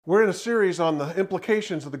We're in a series on the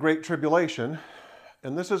implications of the Great Tribulation,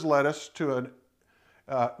 and this has led us to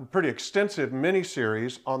a pretty extensive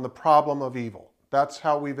mini-series on the problem of evil. That's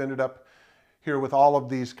how we've ended up here with all of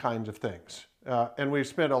these kinds of things. And we've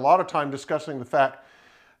spent a lot of time discussing the fact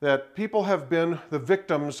that people have been the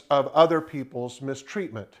victims of other people's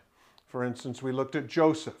mistreatment. For instance, we looked at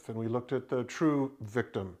Joseph, and we looked at the true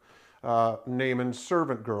victim, Naaman's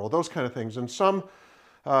servant girl, those kind of things. And some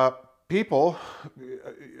people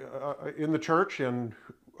in the church and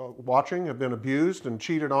watching have been abused and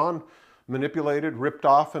cheated on, manipulated, ripped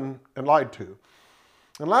off, and lied to.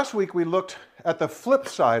 And last week we looked at the flip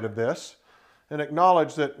side of this and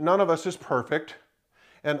acknowledged that none of us is perfect,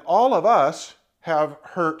 and all of us have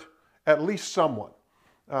hurt at least someone.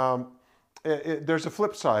 There's a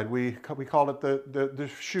flip side. We call it the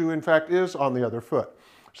shoe, in fact, is on the other foot.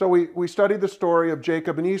 So we studied the story of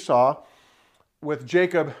Jacob and Esau, with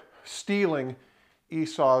Jacob stealing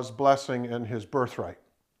Esau's blessing and his birthright.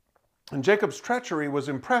 And Jacob's treachery was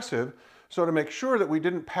impressive, so to make sure that we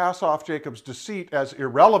didn't pass off Jacob's deceit as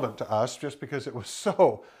irrelevant to us just because it was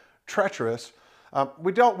so treacherous,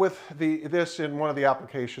 we dealt with this in one of the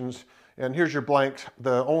applications. And here's your blank,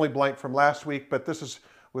 the only blank from last week, but this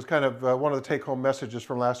was kind of one of the take-home messages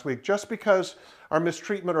from last week. Just because our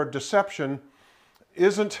mistreatment or deception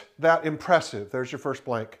isn't that impressive, there's your first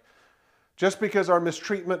blank. Just because our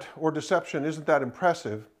mistreatment or deception isn't that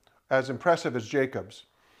impressive as Jacob's,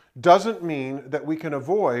 doesn't mean that we can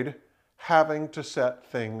avoid having to set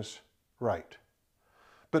things right.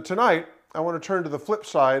 But tonight, I want to turn to the flip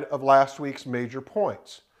side of last week's major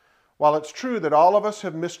points. While it's true that all of us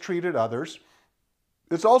have mistreated others,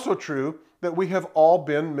 it's also true that we have all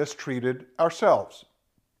been mistreated ourselves.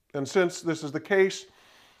 And since this is the case,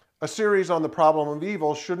 a series on the problem of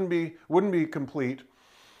evil wouldn't be complete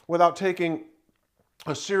without taking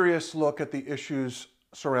a serious look at the issues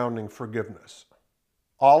surrounding forgiveness.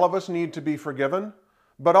 All of us need to be forgiven,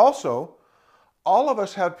 but also all of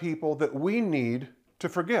us have people that we need to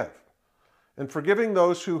forgive. And forgiving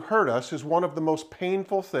those who hurt us is one of the most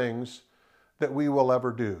painful things that we will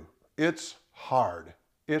ever do. It's hard.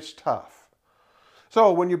 It's tough.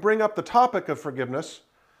 So when you bring up the topic of forgiveness,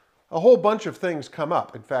 a whole bunch of things come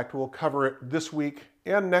up. In fact, we'll cover it this week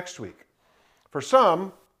and next week. For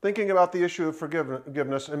some, thinking about the issue of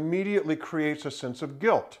forgiveness immediately creates a sense of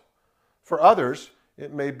guilt. For others,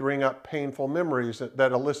 it may bring up painful memories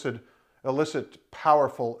that elicit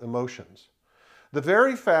powerful emotions. The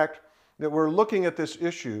very fact that we're looking at this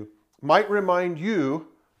issue might remind you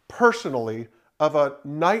personally of a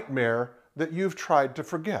nightmare that you've tried to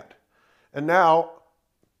forget. And now,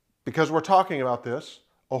 because we're talking about this,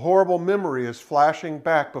 a horrible memory is flashing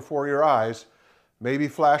back before your eyes, maybe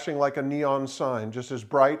flashing like a neon sign, just as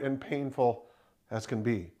bright and painful as can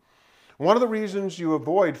be. One of the reasons you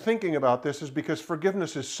avoid thinking about this is because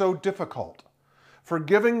forgiveness is so difficult.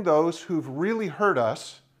 Forgiving those who've really hurt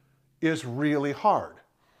us is really hard.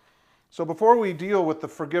 So before we deal with the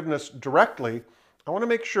forgiveness directly, I want to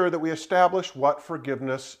make sure that we establish what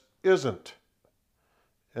forgiveness isn't.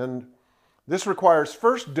 And this requires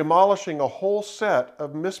first demolishing a whole set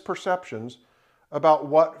of misperceptions about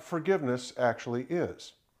what forgiveness actually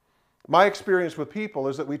is. My experience with people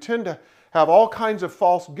is that we tend to have all kinds of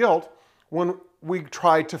false guilt when we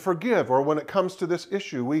try to forgive, or when it comes to this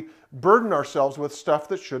issue. We burden ourselves with stuff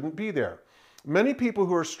that shouldn't be there. Many people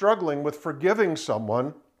who are struggling with forgiving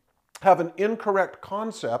someone have an incorrect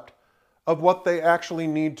concept of what they actually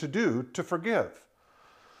need to do to forgive.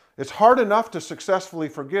 It's hard enough to successfully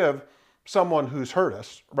forgive someone who's hurt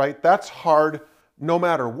us, right? That's hard no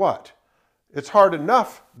matter what. It's hard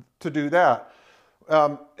enough to do that.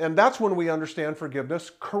 And that's when we understand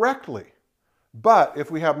forgiveness correctly. But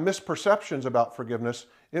if we have misperceptions about forgiveness,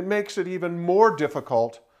 it makes it even more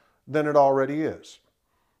difficult than it already is.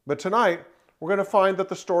 But tonight, we're going to find that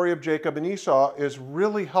the story of Jacob and Esau is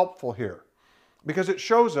really helpful here, because it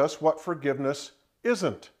shows us what forgiveness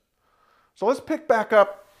isn't. So let's pick back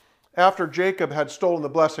up after Jacob had stolen the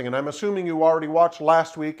blessing. And I'm assuming you already watched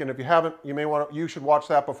last week, and if you haven't, you should watch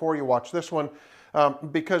that before you watch this one,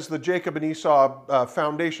 because the Jacob and Esau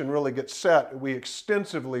foundation really gets set. We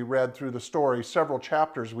extensively read through the story, several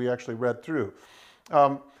chapters we actually read through.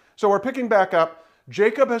 So we're picking back up.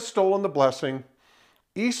 Jacob has stolen the blessing.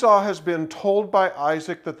 Esau has been told by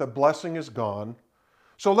Isaac that the blessing is gone.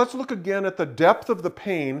 So let's look again at the depth of the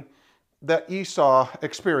pain that Esau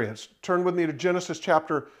experienced. Turn with me to Genesis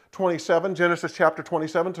chapter 27. Genesis chapter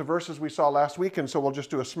 27 to verses we saw last week, and so we'll just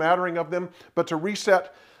do a smattering of them. But to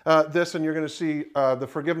reset this, and you're going to see the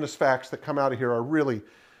forgiveness facts that come out of here are really,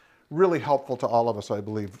 really helpful to all of us, I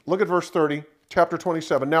believe. Look at verse 30, chapter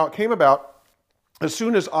 27. Now it came about As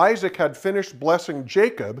soon as Isaac had finished blessing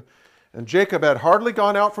Jacob, and Jacob had hardly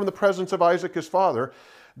gone out from the presence of Isaac his father,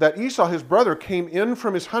 that Esau his brother came in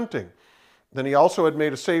from his hunting. Then he also had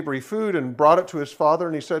made a savory food and brought it to his father,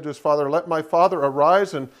 and he said to his father, "Let my father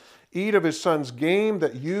arise and eat of his son's game,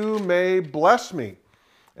 that you may bless me."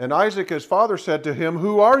 And Isaac his father said to him,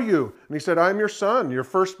 "Who are you?" And he said, "I am your son, your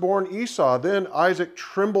firstborn Esau." Then Isaac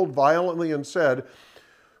trembled violently and said,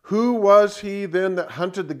 "Who was he then that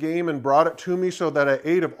hunted the game and brought it to me, so that I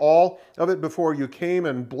ate of all of it before you came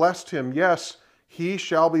and blessed him? Yes, he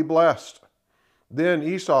shall be blessed." Then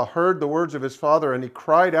Esau heard the words of his father, and he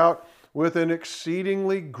cried out with an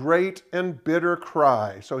exceedingly great and bitter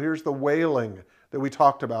cry. So here's the wailing that we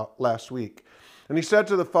talked about last week. And he said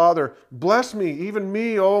to the father, "Bless me, even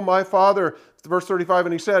me, O my father." Verse 35,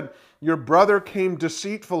 and he said, "Your brother came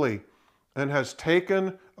deceitfully and has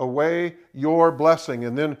taken away your blessing."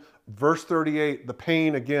 And then verse 38, the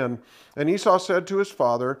pain again. And Esau said to his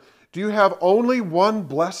father, "Do you have only one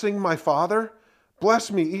blessing, my father?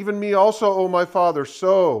 Bless me, even me also, O my father."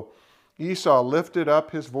 So Esau lifted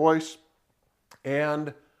up his voice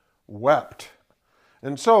and wept.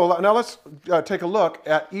 And so now let's take a look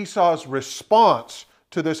at Esau's response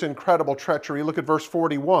to this incredible treachery. Look at verse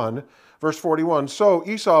 41. Verse 41, "So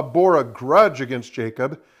Esau bore a grudge against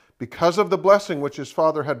Jacob because of the blessing which his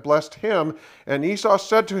father had blessed him. And Esau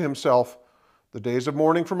said to himself, 'The days of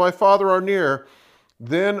mourning for my father are near.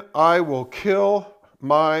 Then I will kill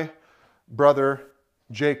my brother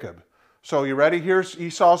Jacob.'" So you ready? Here's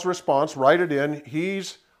Esau's response. Write it in.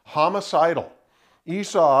 He's homicidal.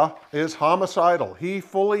 Esau is homicidal. He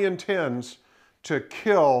fully intends to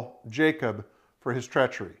kill Jacob for his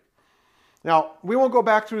treachery. Now, we won't go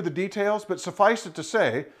back through the details, but suffice it to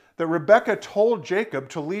say that Rebekah told Jacob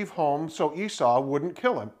to leave home so Esau wouldn't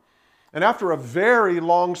kill him. And after a very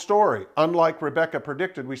long story, unlike Rebekah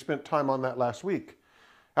predicted, we spent time on that last week.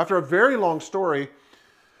 After a very long story,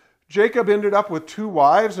 Jacob ended up with 2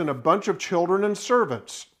 wives and a bunch of children and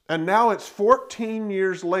servants. And now it's 14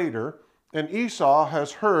 years later, and Esau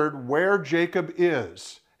has heard where Jacob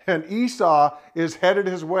is. And Esau is headed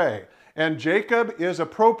his way. And Jacob is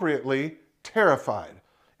appropriately terrified.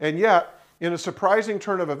 And yet, in a surprising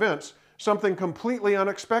turn of events, something completely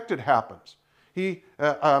unexpected happens.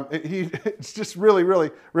 It's just really, really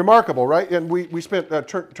remarkable, right? And we spent,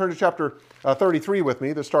 turn to chapter 33 with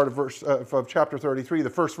me, the start of chapter 33, the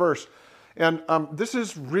first verse. And this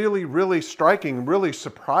is really, really striking, really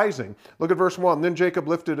surprising. Look at verse 1. "Then Jacob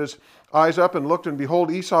lifted his eyes up and looked, and behold,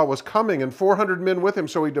 Esau was coming, and 400 men with him.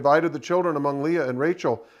 So he divided the children among Leah and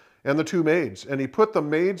Rachel and the 2 maids. And he put the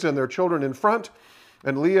maids and their children in front,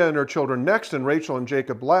 and Leah and her children next, and Rachel and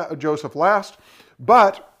Joseph last.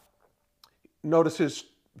 But," notice his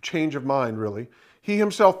change of mind, really, "he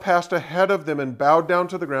himself passed ahead of them and bowed down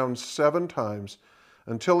to the ground 7 times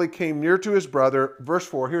until he came near to his brother." Verse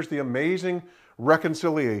 4, here's the amazing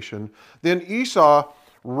reconciliation. "Then Esau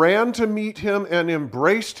ran to meet him and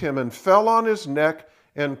embraced him and fell on his neck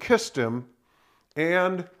and kissed him,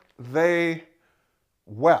 and they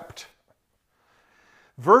wept."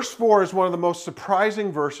 Verse 4 is one of the most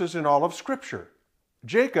surprising verses in all of Scripture.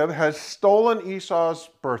 Jacob has stolen Esau's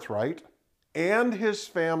birthright and his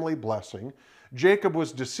family blessing. Jacob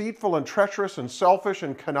was deceitful and treacherous and selfish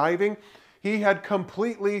and conniving. He had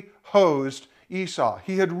completely hosed Esau.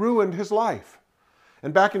 He had ruined his life.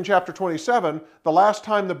 And back in chapter 27, the last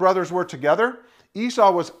time the brothers were together,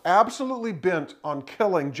 Esau was absolutely bent on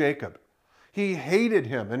killing Jacob. He hated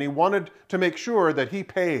him and he wanted to make sure that he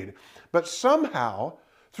paid. But somehow,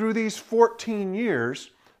 through these 14 years,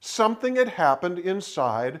 something had happened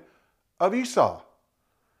inside of Esau.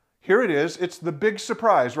 Here it is. It's the big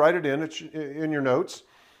surprise. Write it in. It's in your notes.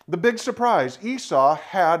 The big surprise. Esau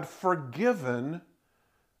had forgiven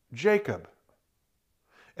Jacob.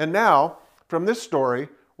 And now, from this story,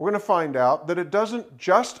 we're going to find out that it doesn't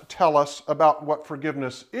just tell us about what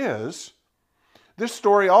forgiveness is. This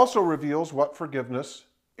story also reveals what forgiveness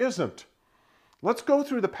isn't. Let's go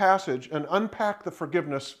through the passage and unpack the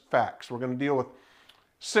forgiveness facts. We're going to deal with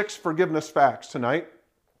 6 forgiveness facts tonight.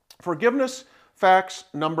 Forgiveness facts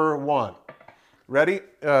number 1. Ready?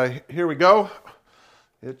 Here we go.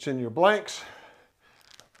 It's in your blanks.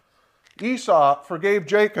 Esau forgave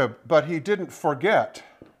Jacob, but he didn't forget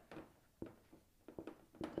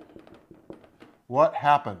what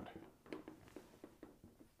happened.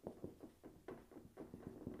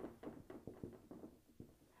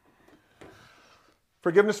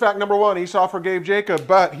 Forgiveness fact number 1, Esau forgave Jacob,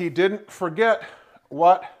 but he didn't forget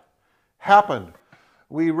what happened.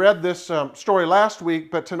 We read this story last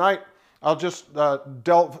week, but tonight I'll just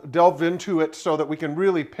delve into it so that we can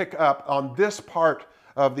really pick up on this part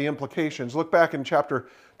of the implications. Look back in chapter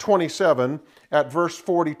 27 at verse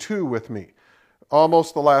 42 with me.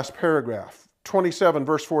 Almost the last paragraph. 27,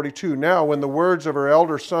 verse 42. Now, when the words of her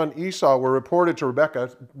elder son Esau were reported to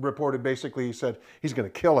Rebekah, basically he said he's going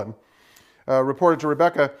to kill him, reported to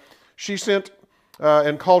Rebekah, she sent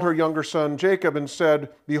and called her younger son Jacob and said,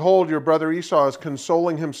 Behold, your brother Esau is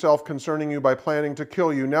consoling himself concerning you by planning to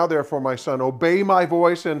kill you. Now, therefore, my son, obey my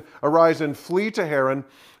voice and arise and flee to Haran,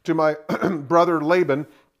 to my brother Laban,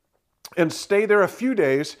 and stay there a few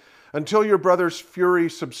days until your brother's fury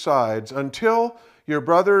subsides, until your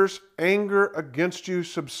brother's anger against you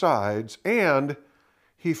subsides, and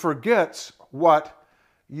he forgets what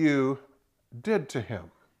you did to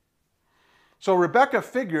him. So Rebekah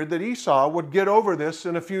figured that Esau would get over this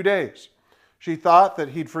in a few days. She thought that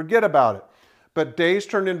he'd forget about it. But days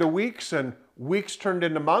turned into weeks, and weeks turned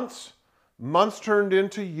into months. Months turned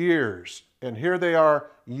into years. And here they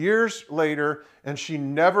are years later, and she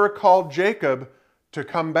never called Jacob to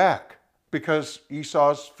come back because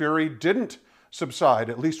Esau's fury didn't subside,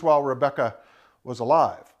 at least while Rebekah was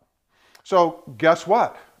alive. So guess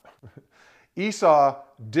what? Esau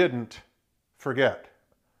didn't forget.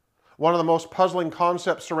 One of the most puzzling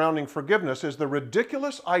concepts surrounding forgiveness is the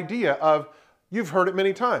ridiculous idea of, you've heard it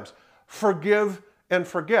many times, forgive and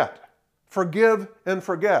forget. Forgive and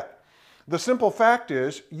forget. The simple fact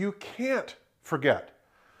is, you can't forget.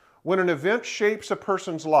 When an event shapes a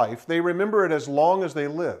person's life, they remember it as long as they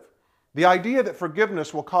live. The idea that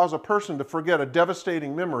forgiveness will cause a person to forget a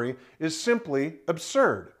devastating memory is simply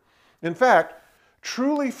absurd. In fact,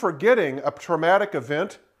 truly forgetting a traumatic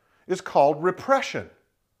event is called repression.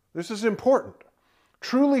 This is important.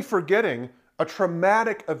 Truly forgetting a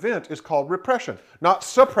traumatic event is called repression, not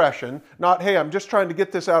suppression, not, hey, I'm just trying to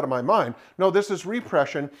get this out of my mind. No, this is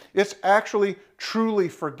repression. It's actually truly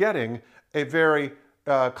forgetting a very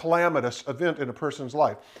calamitous event in a person's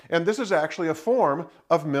life. And this is actually a form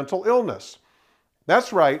of mental illness.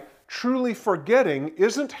 That's right. Truly forgetting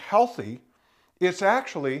isn't healthy. It's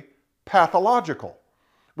actually pathological.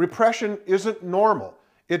 Repression isn't normal.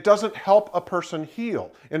 It doesn't help a person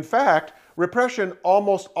heal. In fact, repression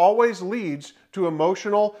almost always leads to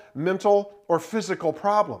emotional, mental, or physical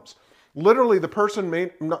problems. Literally, the person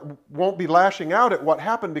won't be lashing out at what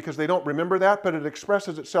happened because they don't remember that, but it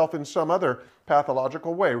expresses itself in some other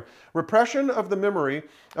pathological way. Repression of the memory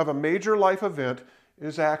of a major life event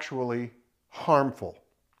is actually harmful.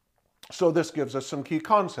 So this gives us some key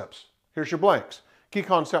concepts. Here's your blanks. Key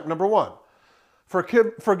concept number 1.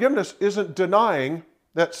 Forgiveness isn't denying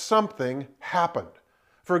that something happened.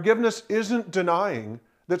 Forgiveness isn't denying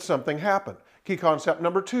that something happened. Key concept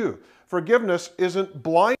number 2. Forgiveness isn't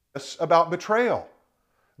blindness about betrayal.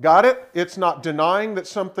 Got it? It's not denying that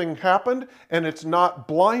something happened, and it's not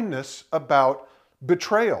blindness about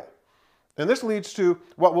betrayal. And this leads to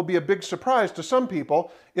what will be a big surprise to some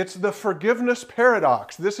people. It's the forgiveness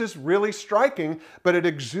paradox. This is really striking, but it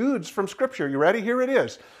exudes from Scripture. You ready? Here it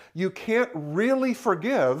is. You can't really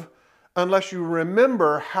forgive unless you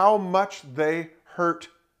remember how much they hurt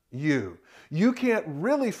you. You can't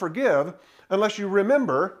really forgive unless you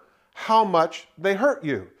remember how much they hurt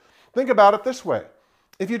you. Think about it this way.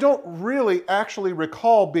 If you don't really actually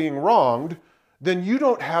recall being wronged, then you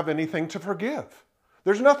don't have anything to forgive.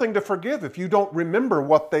 There's nothing to forgive if you don't remember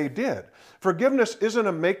what they did. Forgiveness isn't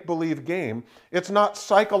a make-believe game. It's not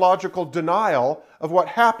psychological denial of what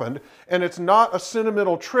happened, and it's not a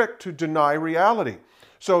sentimental trick to deny reality.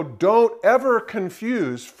 So don't ever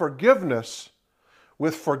confuse forgiveness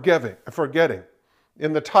with forgetting.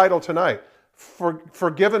 In the title tonight,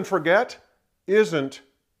 forgive and forget isn't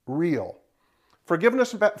real.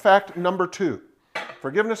 Forgiveness fact number 2.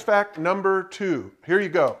 Forgiveness fact number 2. Here you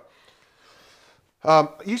go.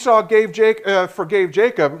 Esau forgave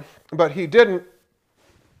Jacob, but he didn't.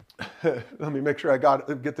 Let me make sure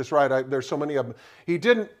I get this right. There's so many of them. He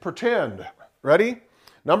didn't pretend. Ready?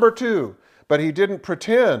 Number 2. But he didn't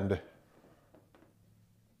pretend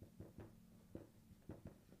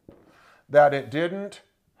that it didn't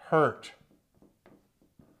hurt.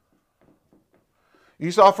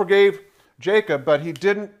 Esau forgave Jacob, but he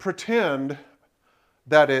didn't pretend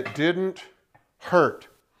that it didn't hurt.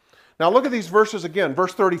 Now look at these verses again.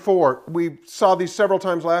 Verse 34. We saw these several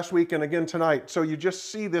times last week and again tonight. So you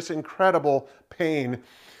just see this incredible pain.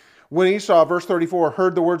 When Esau, verse 34,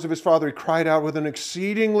 heard the words of his father, he cried out with an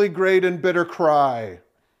exceedingly great and bitter cry.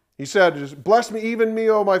 He said, bless me, even me,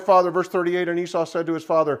 O my father. Verse 38, and Esau said to his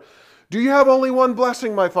father, do you have only one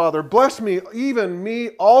blessing, my father? Bless me, even me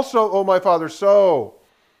also, O my father. So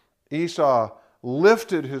Esau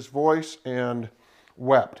lifted his voice and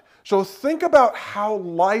wept. So think about how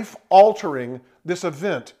life-altering this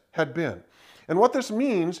event had been. And what this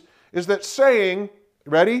means is that saying,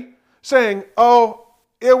 ready? Saying, oh,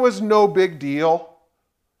 it was no big deal.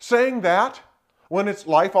 Saying that when it's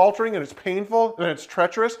life-altering and it's painful and it's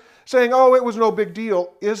treacherous, saying, oh, it was no big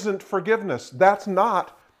deal, isn't forgiveness. That's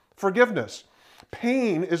not forgiveness.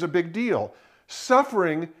 Pain is a big deal.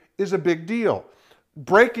 Suffering is a big deal.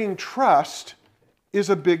 Breaking trust is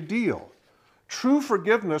a big deal. True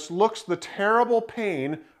forgiveness looks the terrible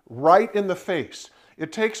pain right in the face.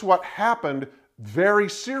 It takes what happened very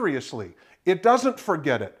seriously. It doesn't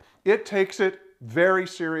forget it. It takes it very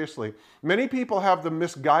seriously. Many people have the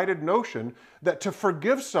misguided notion that to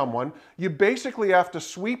forgive someone, you basically have to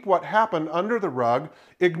sweep what happened under the rug,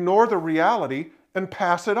 ignore the reality, and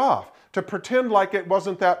pass it off, to pretend like it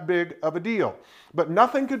wasn't that big of a deal. But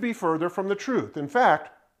nothing could be further from the truth. In fact,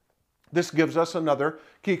 this gives us another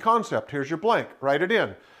key concept. Here's your blank. Write it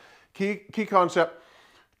in. Key concept.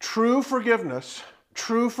 True forgiveness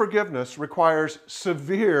requires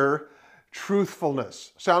severe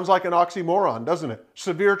truthfulness. Sounds like an oxymoron, doesn't it?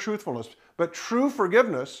 Severe truthfulness. But true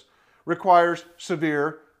forgiveness requires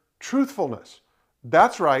severe truthfulness.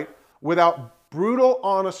 That's right. Without brutal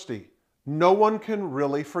honesty, no one can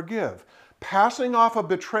really forgive. Passing off a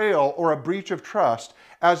betrayal or a breach of trust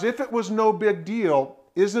as if it was no big deal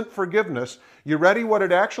isn't forgiveness. You ready what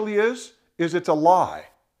it actually is? It's a lie.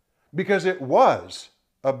 Because it was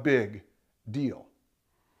a big deal.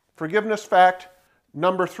 Forgiveness fact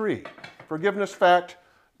number 3. Forgiveness fact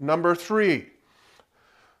number 3.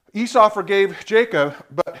 Esau forgave Jacob,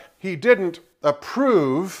 but he didn't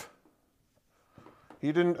approve.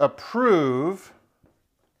 He didn't approve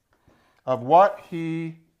of what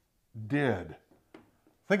he did.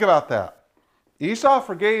 Think about that. Esau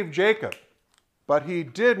forgave Jacob, but he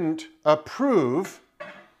didn't approve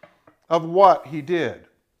of what he did.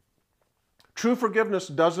 True forgiveness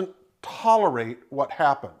doesn't tolerate what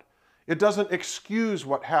happened. It doesn't excuse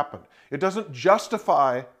what happened. It doesn't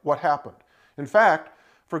justify what happened. In fact,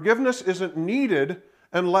 forgiveness isn't needed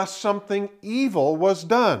unless something evil was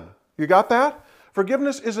done. You got that?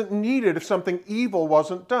 Forgiveness isn't needed if something evil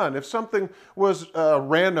wasn't done. If something was a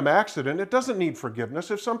random accident, it doesn't need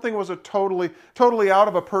forgiveness. If something was totally out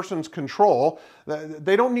of a person's control,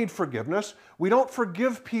 they don't need forgiveness. We don't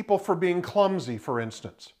forgive people for being clumsy, for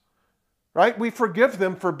instance. Right? We forgive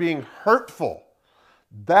them for being hurtful.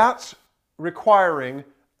 That's requiring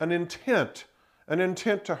an intent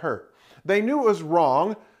to hurt. They knew it was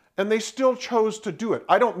wrong, and they still chose to do it.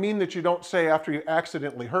 I don't mean that you don't say after you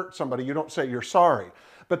accidentally hurt somebody, you don't say you're sorry.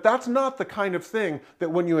 But that's not the kind of thing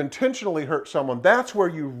that when you intentionally hurt someone, that's where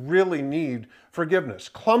you really need forgiveness.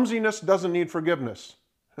 Clumsiness doesn't need forgiveness,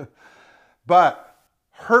 but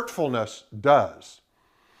hurtfulness does.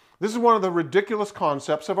 This is one of the ridiculous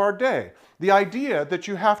concepts of our day. The idea that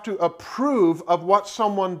you have to approve of what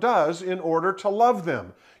someone does in order to love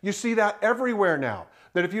them. You see that everywhere now.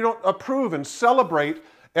 That if you don't approve and celebrate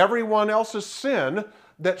everyone else's sin,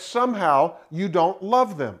 that somehow you don't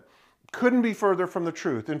love them. Couldn't be further from the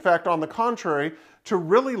truth. In fact, on the contrary, to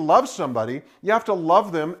really love somebody, you have to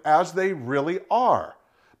love them as they really are.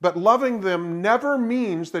 But loving them never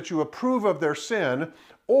means that you approve of their sin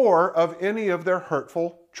or of any of their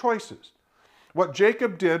hurtful choices. What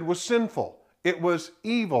Jacob did was sinful. It was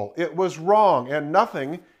evil. It was wrong. And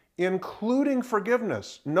nothing, including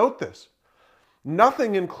forgiveness, note this,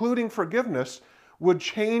 nothing, including forgiveness, would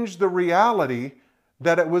change the reality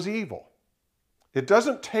that it was evil. It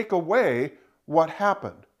doesn't take away what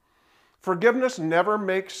happened. Forgiveness never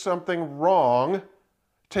makes something wrong,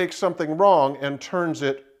 takes something wrong and turns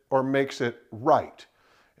it or makes it right.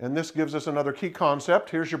 And this gives us another key concept.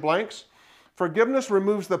 Here's your blanks. Forgiveness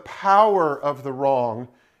removes the power of the wrong,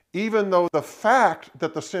 even though the fact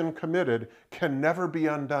that the sin committed can never be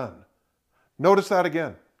undone. Notice that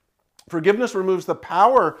again. Forgiveness removes the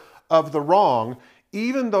power of the wrong,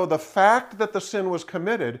 even though the fact that the sin was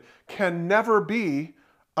committed can never be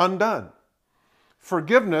undone.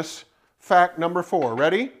 Forgiveness, fact number 4.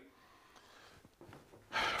 Ready?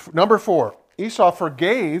 Number 4. Esau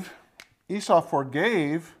forgave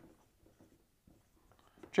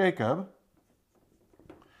Jacob,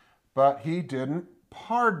 but he didn't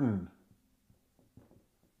pardon.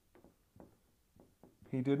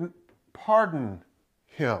 He didn't pardon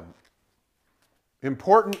him.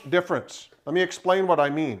 Important difference. Let me explain what I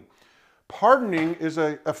mean. Pardoning is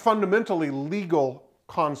a fundamentally legal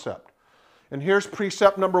concept. And here's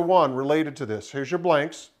precept number 1 related to this. Here's your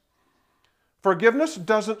blanks. Forgiveness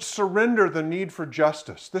doesn't surrender the need for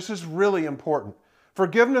justice. This is really important.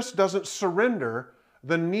 Forgiveness doesn't surrender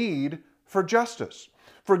the need for justice.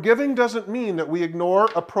 Forgiving doesn't mean that we ignore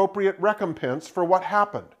appropriate recompense for what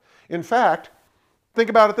happened. In fact, Think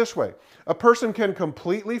about it this way. A person can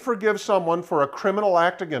completely forgive someone for a criminal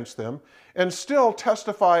act against them and still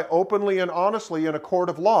testify openly and honestly in a court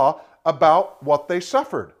of law about what they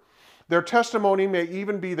suffered. Their testimony may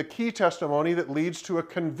even be the key testimony that leads to a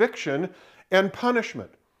conviction and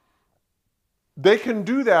punishment. They can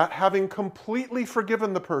do that having completely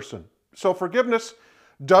forgiven the person. So forgiveness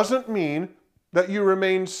doesn't mean that you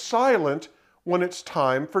remain silent when it's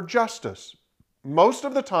time for justice. Most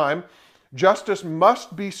of the time, justice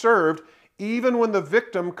must be served even when the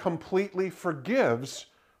victim completely forgives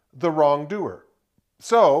the wrongdoer.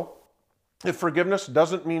 So, if forgiveness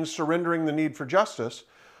doesn't mean surrendering the need for justice,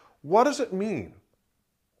 what does it mean?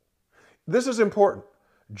 This is important.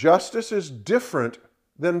 Justice is different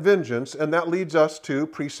than vengeance, and that leads us to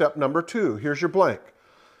precept number 2. Here's your blank.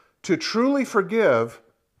 To truly forgive,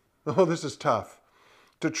 oh, this is tough.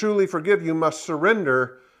 To truly forgive, you must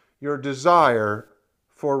surrender your desire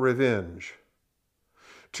for revenge.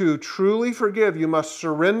 To truly forgive, you must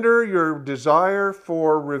surrender your desire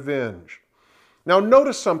for revenge. Now,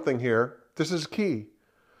 notice something here. This is key.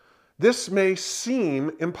 This may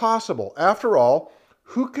seem impossible. After all,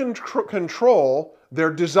 who can control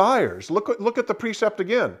their desires? Look at the precept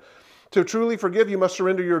again. To truly forgive, you must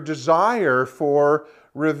surrender your desire for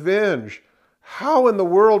revenge. How in the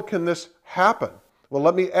world can this happen? Well,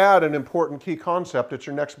 let me add an important key concept. It's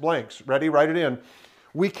your next blanks. Ready? Write it in.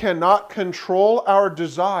 We cannot control our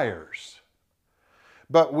desires,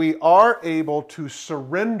 but we are able to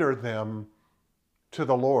surrender them to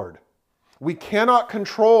the Lord. We cannot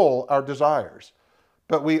control our desires,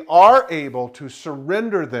 but we are able to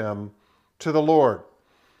surrender them to the Lord.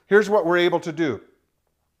 Here's what we're able to do.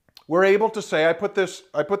 We're able to say, I put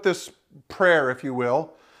this prayer, if you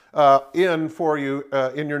will, in for you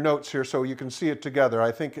in your notes here so you can see it together.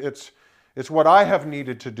 I think it's what I have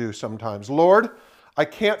needed to do sometimes. Lord, I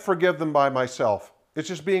can't forgive them by myself. It's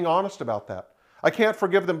just being honest about that. I can't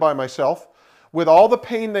forgive them by myself. With all the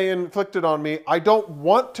pain they inflicted on me, I don't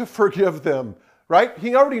want to forgive them, right?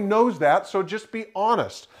 He already knows that, so just be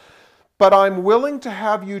honest. But I'm willing to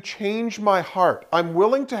have you change my heart. I'm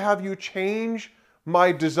willing to have you change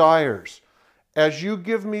my desires. As you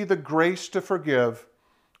give me the grace to forgive,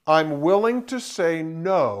 I'm willing to say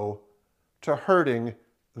no to hurting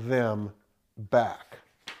them back.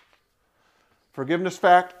 Forgiveness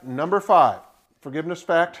fact number 5. Forgiveness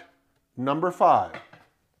fact number 5.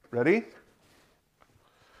 Ready?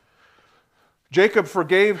 Esau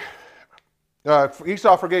forgave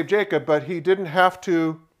Jacob, but he didn't have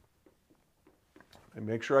to, and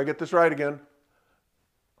make sure I get this right again,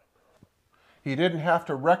 he didn't have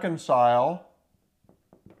to reconcile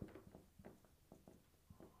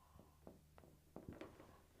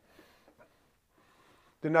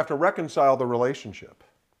the relationship.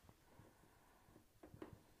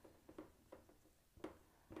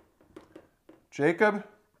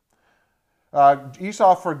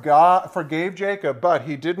 Esau forgave Jacob, but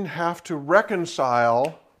he didn't have to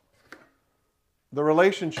reconcile the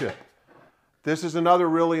relationship. This is another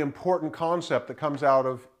really important concept that comes out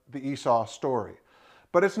of the Esau story.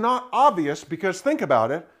 But it's not obvious because think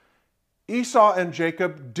about it. Esau and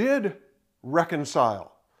Jacob did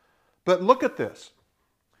reconcile. But look at this.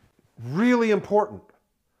 Really important.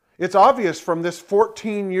 It's obvious from this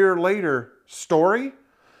 14-year later story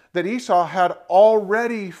that Esau had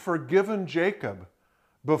already forgiven Jacob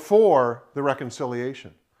before the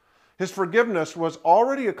reconciliation. His forgiveness was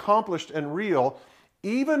already accomplished and real,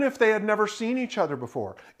 even if they had never seen each other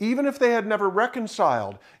before, even if they had never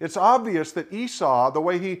reconciled. It's obvious that Esau, the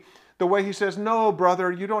way he says, no,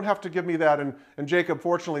 brother, you don't have to give me that. And Jacob,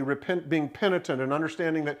 fortunately, being penitent and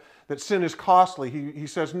understanding that sin is costly, he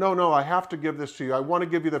says, no, I have to give this to you. I want to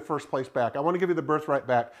give you the first place back. I want to give you the birthright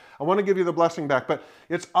back. I want to give you the blessing back. But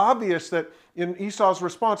it's obvious that in Esau's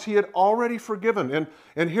response, he had already forgiven.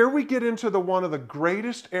 And here we get into one of the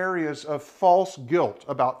greatest areas of false guilt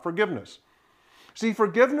about forgiveness. See,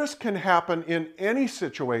 forgiveness can happen in any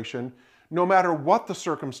situation, no matter what the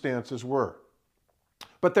circumstances were.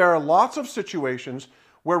 But there are lots of situations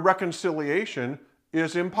where reconciliation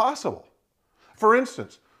is impossible. For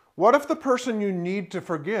instance, what if the person you need to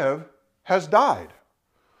forgive has died?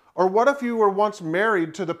 Or what if you were once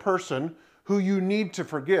married to the person who you need to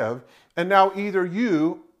forgive, and now either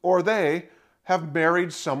you or they have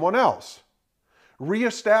married someone else?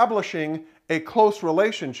 Reestablishing a close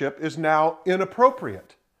relationship is now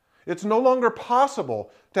inappropriate. It's no longer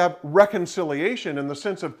possible to have reconciliation in the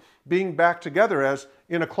sense of being back together as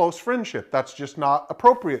in a close friendship. That's just not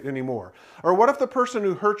appropriate anymore. Or what if the person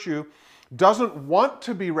who hurt you doesn't want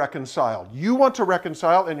to be reconciled? You want to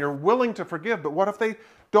reconcile and you're willing to forgive, but what if they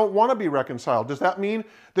don't want to be reconciled? Does that mean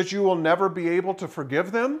that you will never be able to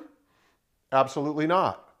forgive them? Absolutely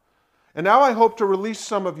not. And now I hope to release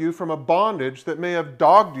some of you from a bondage that may have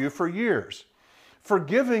dogged you for years.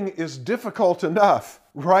 Forgiving is difficult enough,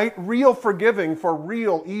 right? Real forgiving for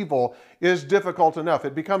real evil is difficult enough.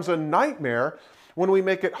 It becomes a nightmare when we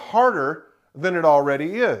make it harder than it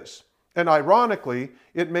already is. And ironically,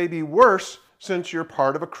 it may be worse since you're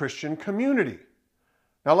part of a Christian community.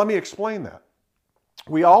 Now let me explain that.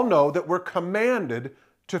 We all know that we're commanded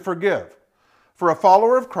to forgive. For a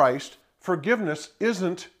follower of Christ, forgiveness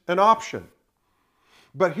isn't an option.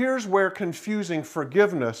 But here's where confusing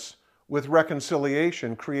forgiveness with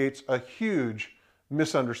reconciliation creates a huge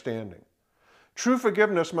misunderstanding. True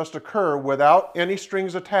forgiveness must occur without any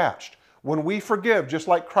strings attached. When we forgive, just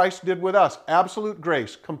like Christ did with us, absolute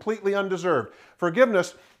grace, completely undeserved.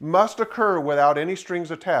 Forgiveness must occur without any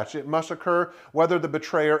strings attached. It must occur whether the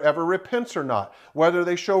betrayer ever repents or not, whether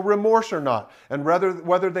they show remorse or not, and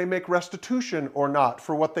whether they make restitution or not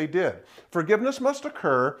for what they did. Forgiveness must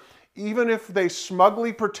occur even if they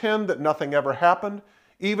smugly pretend that nothing ever happened,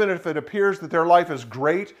 even if it appears that their life is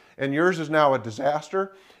great and yours is now a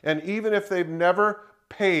disaster, and even if they've never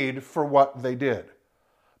paid for what they did.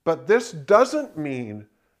 But this doesn't mean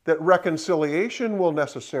that reconciliation will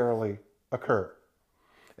necessarily occur.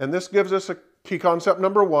 And this gives us a key concept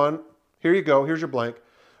number one. Here you go, here's your blank.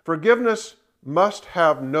 Forgiveness must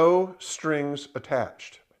have no strings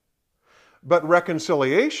attached. But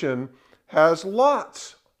reconciliation has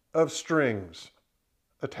lots of strings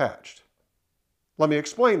attached. Let me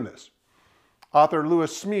explain this. Author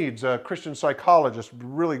Lewis Smedes, a Christian psychologist,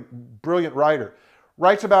 really brilliant writer,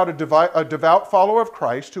 writes about a devout follower of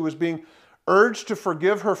Christ who was being urged to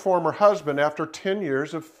forgive her former husband after 10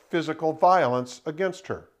 years of physical violence against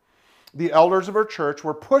her. The elders of her church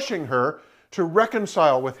were pushing her to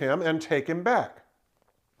reconcile with him and take him back.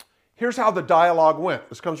 Here's how the dialogue went.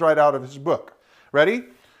 This comes right out of his book. Ready?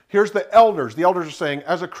 Here's the elders. The elders are saying,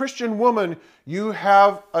 as a Christian woman, you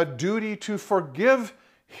have a duty to forgive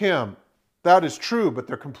him. That is true, but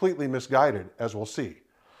they're completely misguided, as we'll see.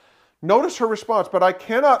 Notice her response, but I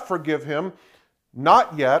cannot forgive him,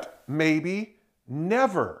 not yet, maybe,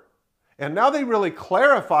 never. And now they really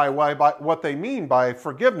clarify what they mean by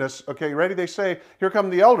forgiveness. Okay, ready? They say, here come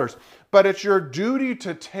the elders, but it's your duty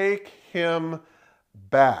to take him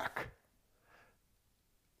back.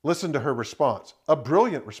 Listen to her response, a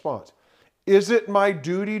brilliant response. Is it my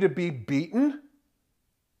duty to be beaten?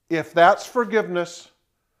 If that's forgiveness,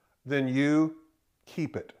 then you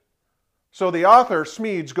keep it. So the author,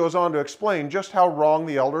 Smedes, goes on to explain just how wrong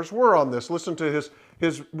the elders were on this. Listen to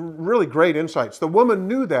his really great insights. The woman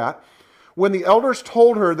knew that when the elders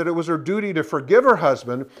told her that it was her duty to forgive her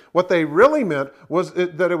husband, what they really meant was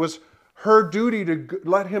that it was her duty to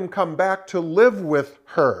let him come back to live with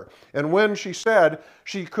her. And when she said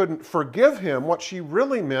she couldn't forgive him, what she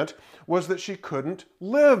really meant was that she couldn't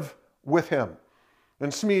live with him.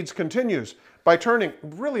 And Smedes continues, by turning,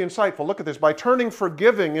 really insightful, look at this, by turning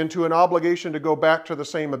forgiving into an obligation to go back to the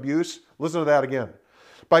same abuse, listen to that again.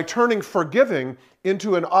 By turning forgiving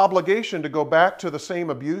into an obligation to go back to the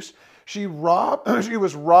same abuse, she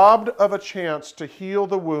was robbed of a chance to heal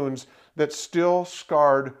the wounds that still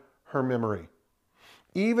scarred her memory.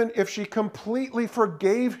 Even if she completely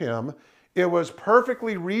forgave him, it was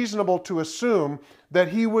perfectly reasonable to assume that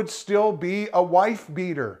he would still be a wife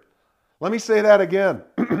beater. Let me say that again.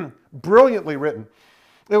 Brilliantly written.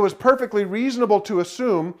 It was perfectly reasonable to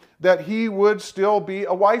assume that he would still be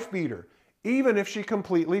a wife beater, even if she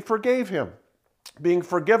completely forgave him. Being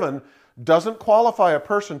forgiven doesn't qualify a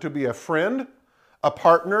person to be a friend, a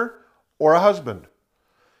partner, or a husband.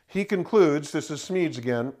 He concludes, this is Smedes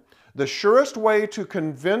again, the surest way to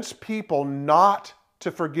convince people not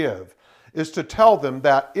to forgive is to tell them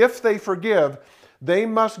that if they forgive, they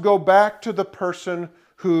must go back to the person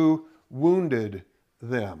who wounded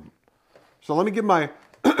them. So let me give my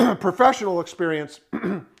professional experience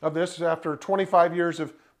of this after 25 years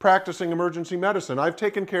of practicing emergency medicine. I've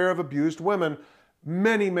taken care of abused women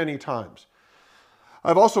many, many times.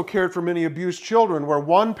 I've also cared for many abused children where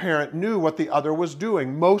one parent knew what the other was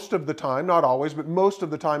doing. Most of the time, not always, but most of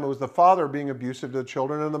the time it was the father being abusive to the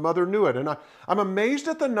children and the mother knew it. And I'm amazed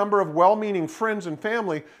at the number of well-meaning friends and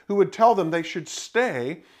family who would tell them they should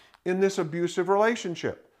stay in this abusive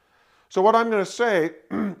relationship. So what I'm going to say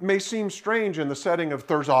may seem strange in the setting of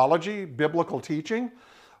Thursology, biblical teaching,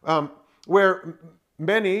 where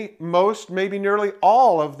Many, most, maybe nearly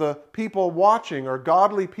all of the people watching are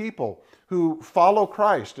godly people who follow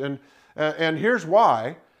Christ. And here's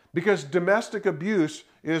why. Because domestic abuse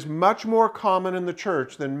is much more common in the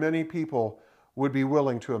church than many people would be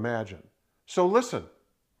willing to imagine. So listen,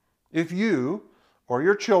 if you or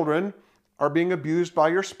your children are being abused by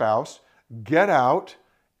your spouse, get out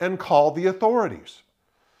and call the authorities.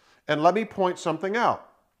 And let me point something out.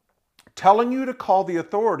 Telling you to call the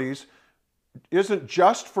authorities isn't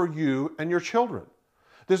just for you and your children.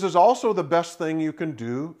 This is also the best thing you can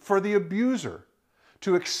do for the abuser,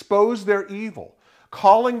 to expose their evil.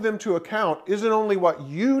 Calling them to account isn't only what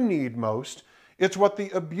you need most, it's what the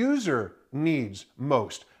abuser needs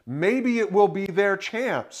most. Maybe it will be their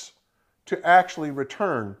chance to actually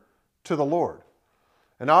return to the Lord.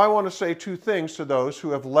 And now I want to say two things to those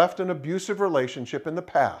who have left an abusive relationship in the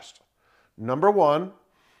past. Number one,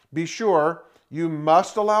 be sure you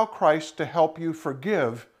must allow Christ to help you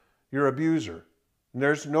forgive your abuser. And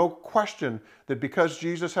there's no question that because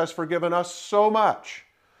Jesus has forgiven us so much,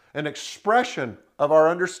 an expression of our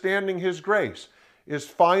understanding His grace is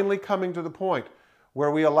finally coming to the point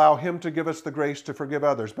where we allow Him to give us the grace to forgive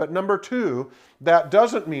others. But number two, that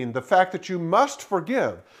doesn't mean, the fact that you must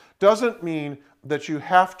forgive doesn't mean that you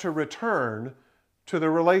have to return to the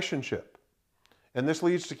relationship. And this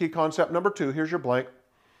leads to key concept number two. Here's your blank.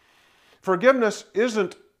 Forgiveness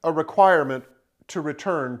isn't a requirement to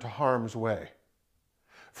return to harm's way.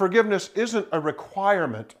 Forgiveness isn't a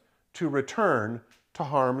requirement to return to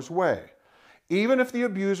harm's way. Even if the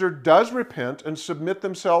abuser does repent and submit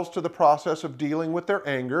themselves to the process of dealing with their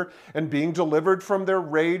anger and being delivered from their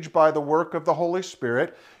rage by the work of the Holy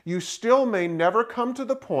Spirit, you still may never come to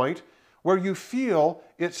the point where you feel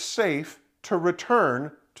it's safe to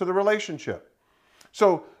return to the relationship.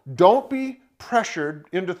 So don't be pressured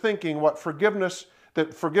into thinking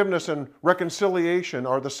that forgiveness and reconciliation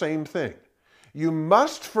are the same thing. You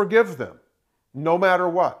must forgive them no matter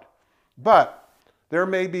what. But there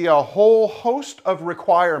may be a whole host of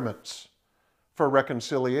requirements for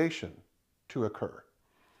reconciliation to occur.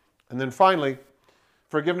 And then finally,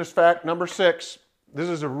 forgiveness fact number 6. This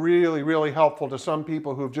is really, really helpful to some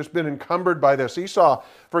people who have just been encumbered by this. Esau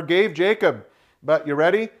forgave Jacob, but you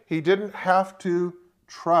ready? He didn't have to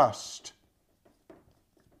trust.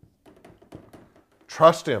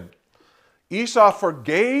 Trust him. Esau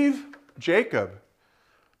forgave Jacob,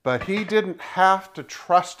 but he didn't have to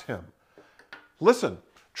trust him. Listen,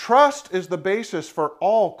 trust is the basis for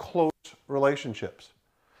all close relationships.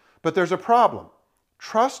 But there's a problem.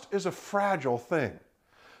 Trust is a fragile thing.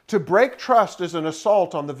 To break trust is an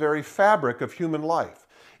assault on the very fabric of human life.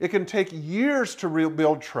 It can take years to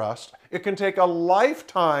rebuild trust. It can take a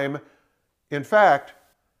lifetime. In fact,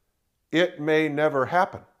 it may never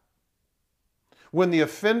happen. When the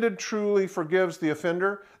offended truly forgives the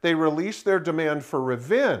offender, they release their demand for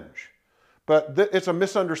revenge. But it's a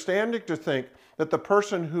misunderstanding to think that the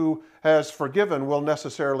person who has forgiven will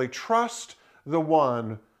necessarily trust the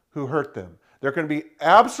one who hurt them. There can be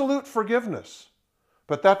absolute forgiveness,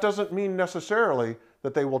 but that doesn't mean necessarily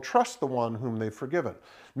that they will trust the one whom they've forgiven.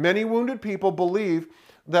 Many wounded people believe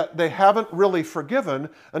that they haven't really forgiven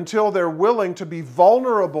until they're willing to be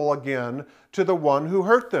vulnerable again to the one who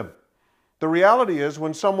hurt them. The reality is,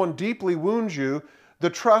 when someone deeply wounds you, the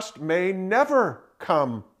trust may never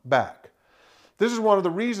come back. This is one of the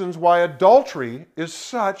reasons why adultery is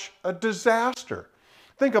such a disaster.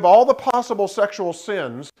 Think of all the possible sexual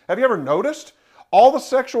sins. Have you ever noticed all the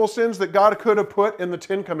sexual sins that God could have put in the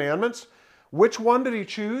 10 Commandments? Which one did He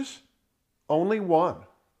choose? Only one.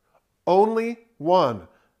 Only one.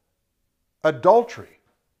 Adultery.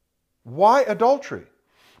 Why adultery?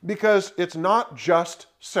 Because it's not just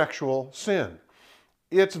sexual sin.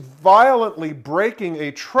 It's violently breaking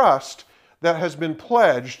a trust that has been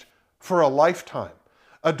pledged for a lifetime.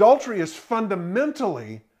 Adultery is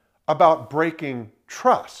fundamentally about breaking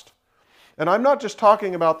trust. And I'm not just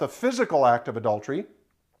talking about the physical act of adultery.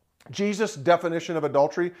 Jesus' definition of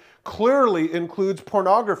adultery clearly includes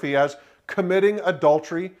pornography as committing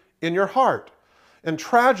adultery in your heart. And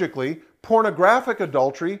tragically, pornographic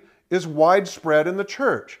adultery is widespread in the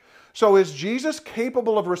church. So is Jesus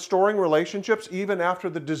capable of restoring relationships even after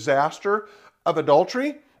the disaster of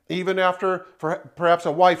adultery? Even after perhaps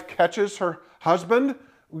a wife catches her husband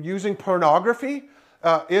using pornography?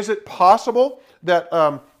 Is it possible that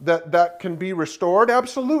that can be restored?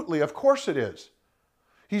 Absolutely, of course it is.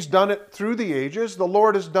 He's done it through the ages. The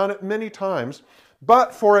Lord has done it many times.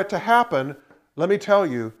 But for it to happen, let me tell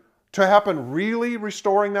you, to happen really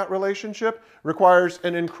restoring that relationship requires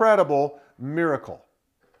an incredible miracle.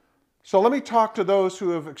 So let me talk to those who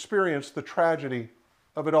have experienced the tragedy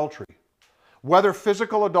of adultery. whether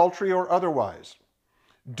physical adultery or otherwise.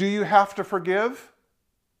 Do you have to forgive?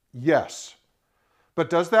 Yes. But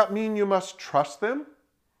does that mean you must trust them?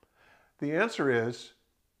 The answer is,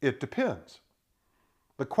 it depends.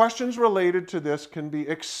 The questions related to this can be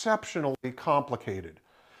exceptionally complicated.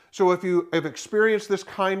 So if you have experienced this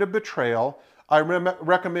kind of betrayal, I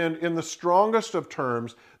recommend in the strongest of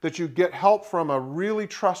terms that you get help from a really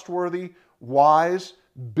trustworthy, wise,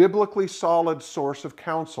 biblically solid source of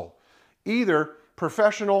counsel, either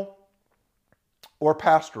professional or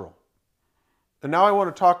pastoral. And now I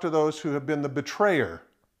want to talk to those who have been the betrayer.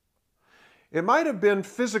 It might have been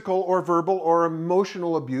physical or verbal or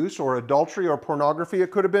emotional abuse or adultery or pornography.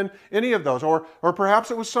 It could have been any of those. Or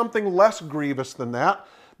perhaps it was something less grievous than that,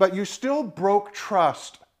 but you still broke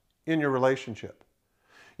trust in your relationship.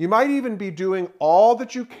 You might even be doing all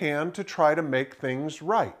that you can to try to make things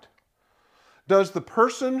right. Does the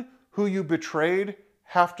person who you betrayed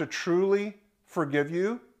have to truly forgive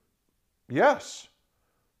you? Yes.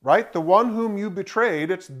 Right? The one whom you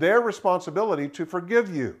betrayed, it's their responsibility to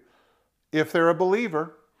forgive you, if they're a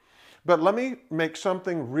believer. But let me make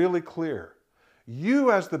something really clear.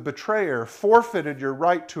 You, as the betrayer, forfeited your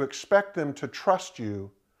right to expect them to trust you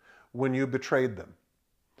when you betrayed them.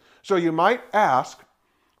 So you might ask,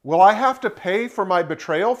 will I have to pay for my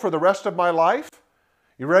betrayal for the rest of my life?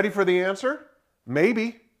 You ready for the answer?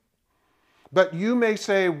 Maybe. But you may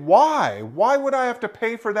say, why? Why would I have to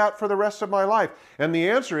pay for that for the rest of my life? And the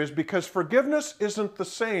answer is because forgiveness isn't the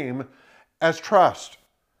same as trust.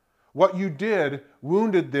 What you did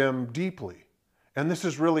wounded them deeply. And this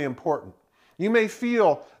is really important. You may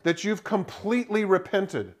feel that you've completely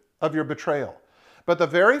repented of your betrayal. But the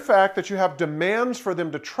very fact that you have demands for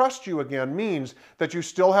them to trust you again means that you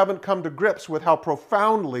still haven't come to grips with how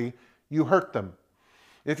profoundly you hurt them.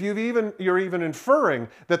 If you're even inferring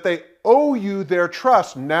that they owe you their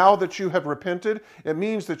trust now that you have repented, it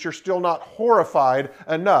means that you're still not horrified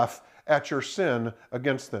enough at your sin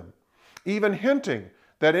against them. Even hinting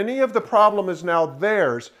that any of the problem is now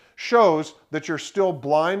theirs shows that you're still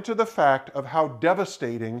blind to the fact of how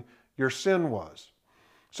devastating your sin was.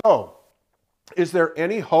 So, is there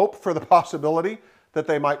any hope for the possibility that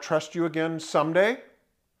they might trust you again someday?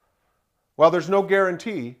 Well, there's no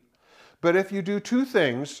guarantee. But if you do two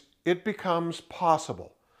things, it becomes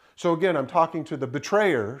possible. So again, I'm talking to the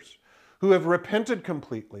betrayers who have repented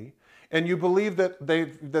completely, and you believe that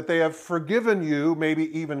they have forgiven you,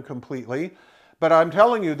 maybe even completely, but I'm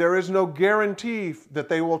telling you, there is no guarantee that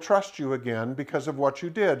they will trust you again because of what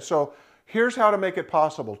you did. So here's how to make it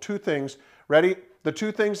possible. Two things. Ready? The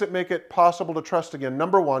two things that make it possible to trust again.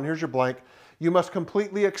 Number one, here's your blank. You must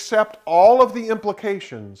completely accept all of the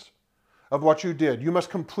implications of what you did. You must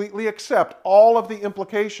completely accept all of the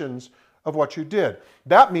implications of what you did.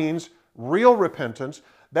 That means real repentance.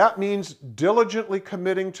 That means diligently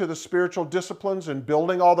committing to the spiritual disciplines and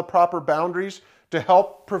building all the proper boundaries to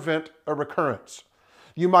help prevent a recurrence.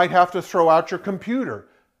 You might have to throw out your computer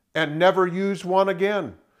and never use one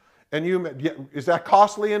again. And is that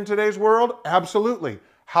costly in today's world? Absolutely.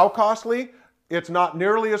 How costly? It's not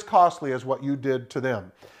nearly as costly as what you did to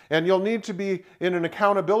them. And you'll need to be in an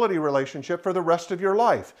accountability relationship for the rest of your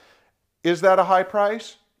life. Is that a high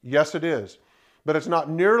price? Yes, it is. But it's not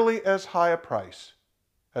nearly as high a price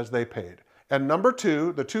as they paid. And number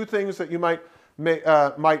two, the two things that you might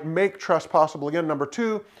make trust possible again. Number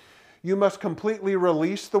two, you must completely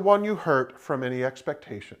release the one you hurt from any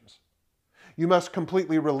expectations. You must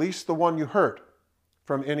completely release the one you hurt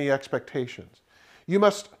from any expectations. You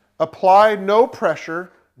must apply no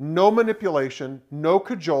pressure, no manipulation, no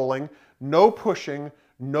cajoling, no pushing,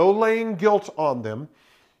 no laying guilt on them.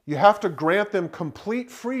 You have to grant them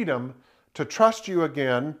complete freedom to trust you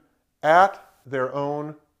again at their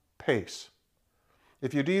own pace.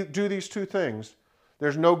 If you do these two things,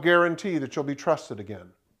 there's no guarantee that you'll be trusted again.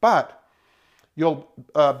 But you'll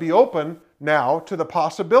be open now to the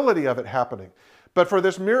possibility of it happening. But for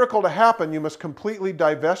this miracle to happen, you must completely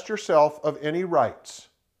divest yourself of any rights.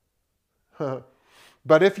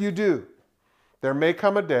 But if you do, there may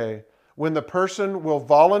come a day when the person will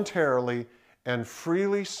voluntarily and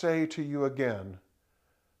freely say to you again,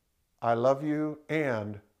 I love you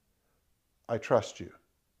and I trust you.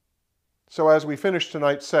 So as we finish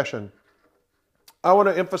tonight's session, I want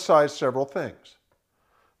to emphasize several things.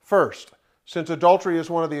 First, since adultery is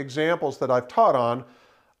one of the examples that I've taught on,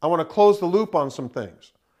 I want to close the loop on some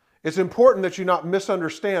things. It's important that you not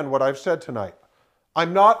misunderstand what I've said tonight.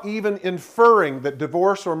 I'm not even inferring that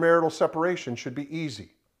divorce or marital separation should be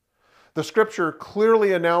easy. The Scripture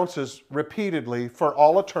clearly announces repeatedly for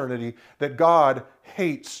all eternity that God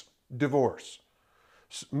hates divorce.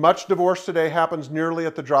 Much divorce today happens nearly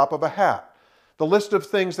at the drop of a hat. The list of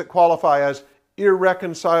things that qualify as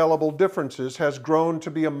irreconcilable differences has grown to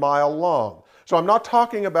be a mile long. So I'm not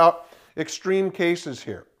talking about extreme cases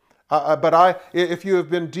here. If you have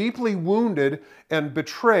been deeply wounded and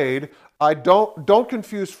betrayed, don't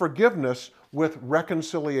confuse forgiveness with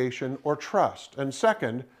reconciliation or trust. And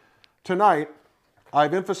second, tonight,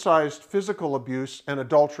 I've emphasized physical abuse and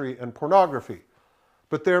adultery and pornography.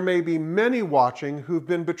 But there may be many watching who've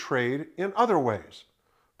been betrayed in other ways.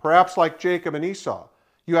 Perhaps like Jacob and Esau,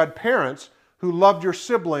 you had parents who loved your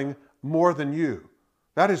sibling more than you.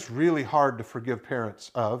 That is really hard to forgive parents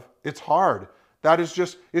of. It's hard. That is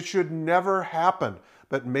just, it should never happen.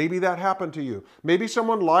 But maybe that happened to you. Maybe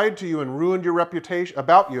someone lied to you and ruined your reputation,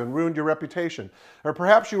 about you and ruined your reputation. Or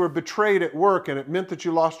perhaps you were betrayed at work and it meant that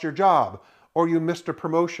you lost your job or you missed a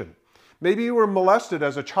promotion. Maybe you were molested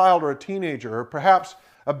as a child or a teenager, or perhaps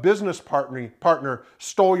a business partner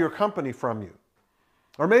stole your company from you.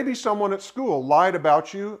 Or maybe someone at school lied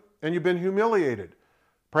about you and you've been humiliated.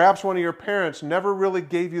 Perhaps one of your parents never really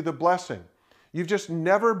gave you the blessing. You've just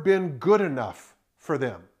never been good enough for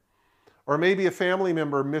them. Or maybe a family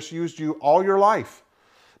member misused you all your life.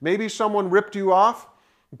 Maybe someone ripped you off.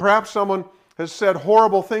 Perhaps someone has said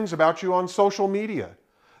horrible things about you on social media.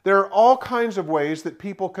 There are all kinds of ways that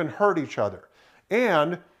people can hurt each other.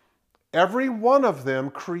 And every one of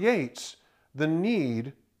them creates the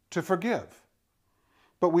need to forgive.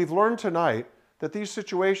 But we've learned tonight that these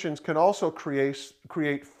situations can also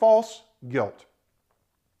create false guilt.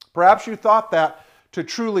 Perhaps you thought that to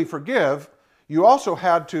truly forgive, you also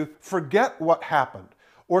had to forget what happened,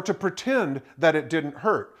 or to pretend that it didn't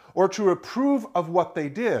hurt, or to approve of what they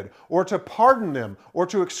did, or to pardon them, or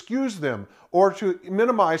to excuse them, or to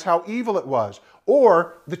minimize how evil it was,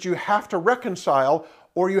 or that you have to reconcile,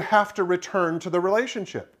 or you have to return to the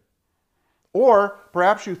relationship. Or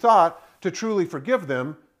perhaps you thought to truly forgive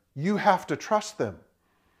them, you have to trust them.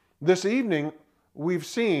 This evening, we've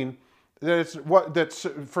seen that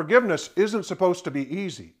forgiveness isn't supposed to be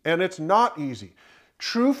easy, and it's not easy.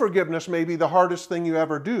 True forgiveness may be the hardest thing you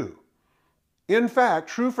ever do. In fact,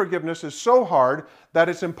 true forgiveness is so hard that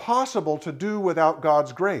it's impossible to do without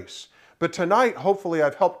God's grace. But tonight, hopefully,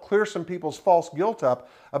 I've helped clear some people's false guilt up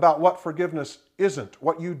about what forgiveness isn't,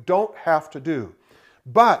 what you don't have to do.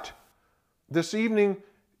 But this evening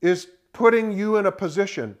is putting you in a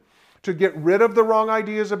position to get rid of the wrong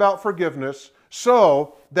ideas about forgiveness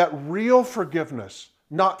so that real forgiveness,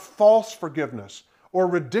 not false forgiveness or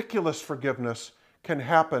ridiculous forgiveness, can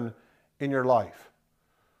happen in your life.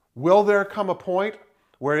 Will there come a point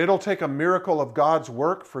where it'll take a miracle of God's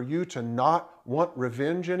work for you to not want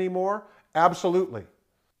revenge anymore? Absolutely.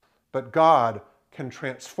 But God can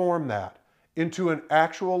transform that into an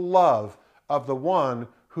actual love of the one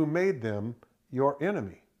who made them your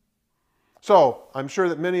enemy. So, I'm sure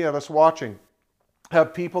that many of us watching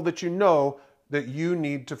have people that you know that you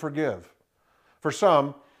need to forgive. For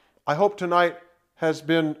some, I hope tonight has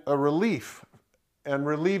been a relief and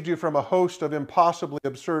relieved you from a host of impossibly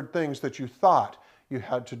absurd things that you thought you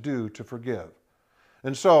had to do to forgive.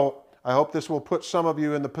 And so, I hope this will put some of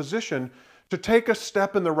you in the position to take a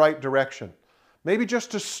step in the right direction. Maybe just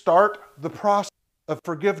to start the process of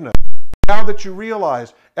forgiveness. Now that you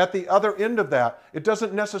realize at the other end of that, it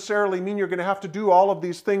doesn't necessarily mean you're going to have to do all of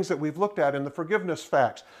these things that we've looked at in the forgiveness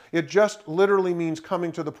facts. It just literally means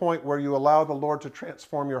coming to the point where you allow the Lord to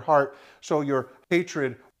transform your heart so your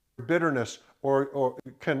hatred, bitterness, or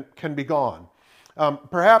can be gone.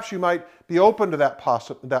 Perhaps you might be open to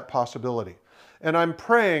that possibility. And I'm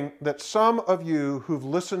praying that some of you who've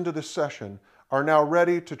listened to this session are now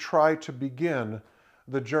ready to try to begin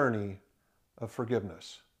the journey of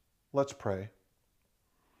forgiveness. Let's pray.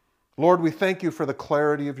 Lord, we thank you for the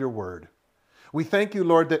clarity of your word. We thank you,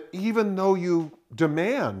 Lord, that even though you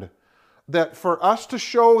demand that for us to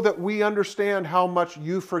show that we understand how much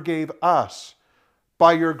you forgave us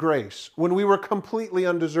by your grace when we were completely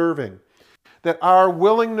undeserving, that our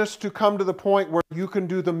willingness to come to the point where you can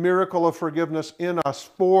do the miracle of forgiveness in us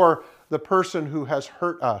for the person who has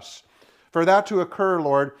hurt us, for that to occur,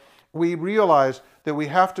 Lord, we realize that we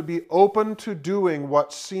have to be open to doing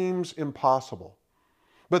what seems impossible.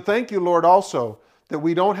 But thank you, Lord, also that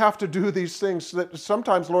we don't have to do these things that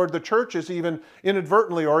sometimes, Lord, the church is even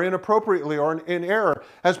inadvertently or inappropriately or in error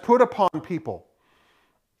has put upon people.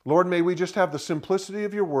 Lord, may we just have the simplicity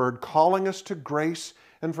of your word calling us to grace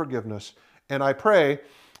and forgiveness. And I pray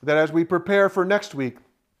that as we prepare for next week,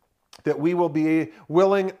 that we will be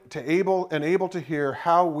willing to able to hear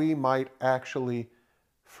how we might actually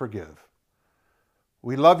forgive.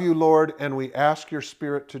 We love you, Lord, and we ask your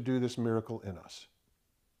Spirit to do this miracle in us.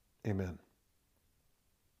 Amen.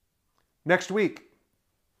 Next week,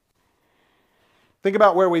 Think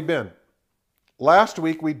about where we've been. Last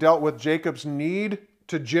week, we dealt with Jacob's need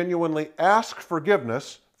to genuinely ask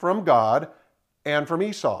forgiveness from God and from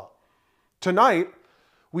Esau. Tonight,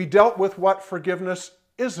 we dealt with what forgiveness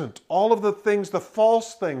isn't. All of the things, the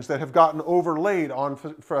false things that have gotten overlaid on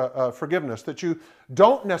forgiveness that you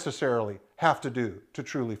don't necessarily have to do to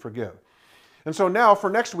truly forgive. And so now, for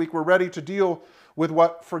next week, we're ready to deal with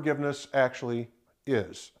what forgiveness actually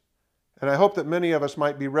is. And I hope that many of us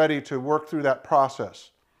might be ready to work through that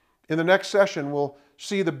process. In the next session, we'll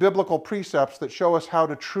see the biblical precepts that show us how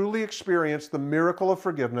to truly experience the miracle of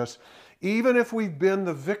forgiveness, even if we've been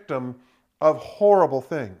the victim of horrible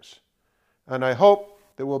things. And I hope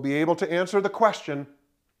that we'll be able to answer the question,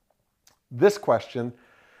 this question,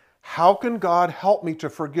 how can God help me to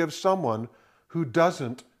forgive someone who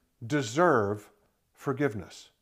doesn't deserve forgiveness?